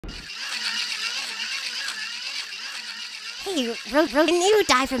Hey, didn't you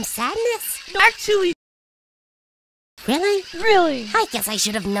die from sadness? Actually... Really? Really? I guess I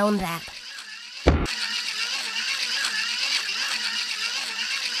should have known that.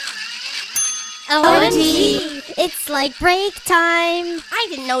 OMG! It's like break time! I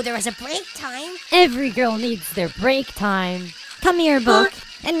didn't know there was a break time. Every girl needs their break time. Come here, Book.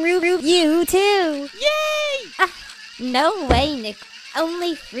 And Roo, you too! Yay! No way, Nick.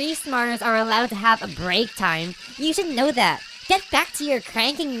 Only free smarters are allowed to have a break time. You should know that. Get back to your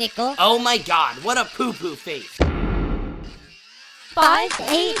cranking, Nickel. Oh my god, what a poo-poo face. 5,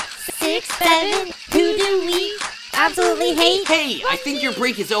 8, 6, 7. Who do we absolutely hate? Hey, I think your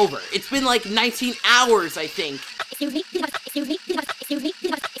break is over. It's been like 19 hours, I think.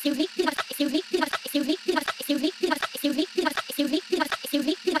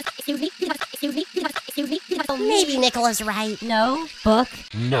 Maybe Nickel is right. No, Book.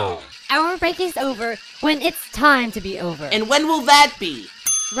 No. Our break is over when it's time to be over. And when will that be?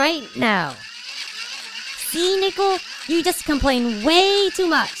 Right now. See, Nickel? You just complain way too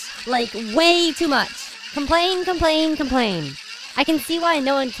much. Like, way too much. Complain, complain, complain. I can see why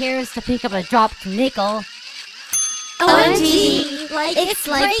no one cares to pick up a dropped nickel. OMG! It's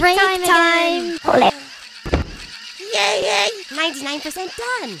like break time! Yay! 99%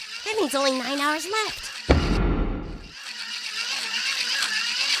 done. That means only 9 hours left.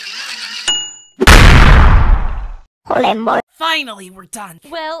 Finally, we're done.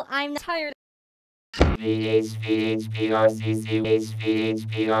 Well, I'm tired.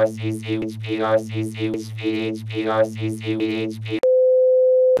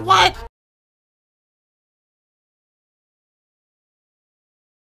 What?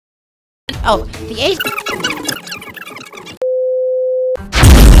 Oh, the H...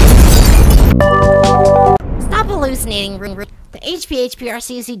 Stop hallucinating, Room. The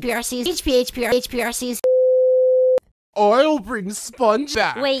HPHPRCs. I'll bring Sponge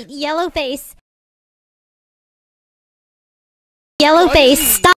back. Wait, Yellowface. Yellowface,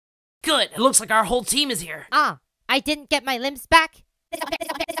 stop! Good, it looks like our whole team is here. Ah, I didn't get my limbs back.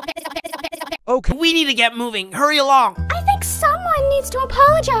 Okay. We need to get moving, hurry along. I think someone needs to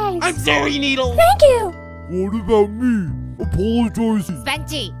apologize. I'm sorry, Needle. Thank you. What about me? Apologizing.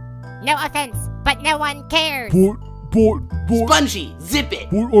 Spongy. No offense, but no one cares. But, Spongy, zip it.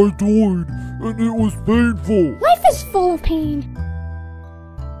 but I died, and it was painful. Life is full of pain.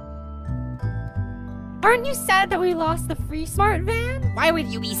 Aren't you sad that we lost the free smart van? Why would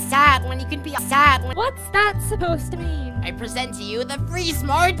you be sad when you can be sad when What's that supposed to mean? I present to you the free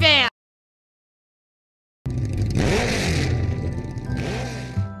smart van?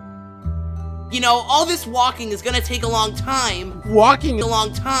 You know, all this walking is gonna take a long time. Walking A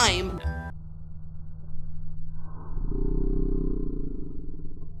long time.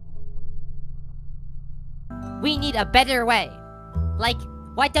 We need a better way. Like,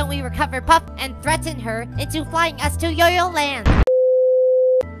 why don't we recover Puff and threaten her into flying us to Yo-Yo Land?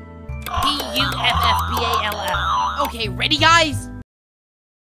 Puffball. Okay, ready, guys?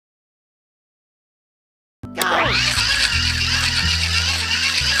 Go!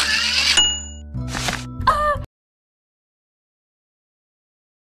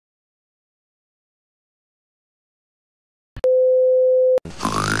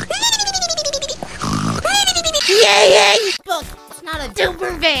 Yay! Look, it's not a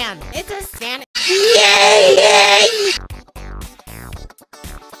duper van. It's a Santa. Yay!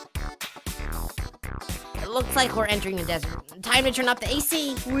 It looks like we're entering the desert. Time to turn up the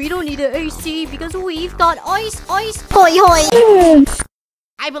AC. We don't need an AC because we've got ice. Hoi hoi!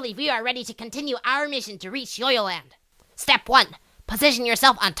 I believe we are ready to continue our mission to reach Yo-Yo Land. Step 1. Position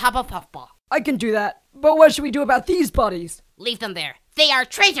yourself on top of Puffball. I can do that, but what should we do about these buddies? Leave them there. They are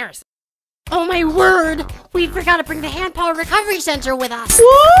traitors! Oh my word! We forgot to bring the hand power recovery center with us!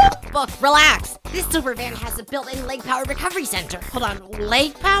 What? Book, relax! This super van has a built-in leg power recovery center. Hold on,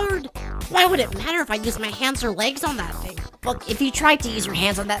 leg powered? Why would it matter if I use my hands or legs on that thing? Book, if you tried to use your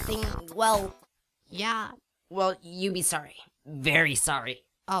hands on that thing, well, yeah. Well, you'd be sorry. Very sorry.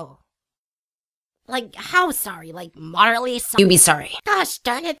 Oh. Like, how sorry? Like, moderately sorry? You'd be sorry. Gosh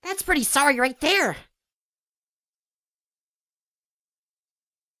darn it, that's pretty sorry right there.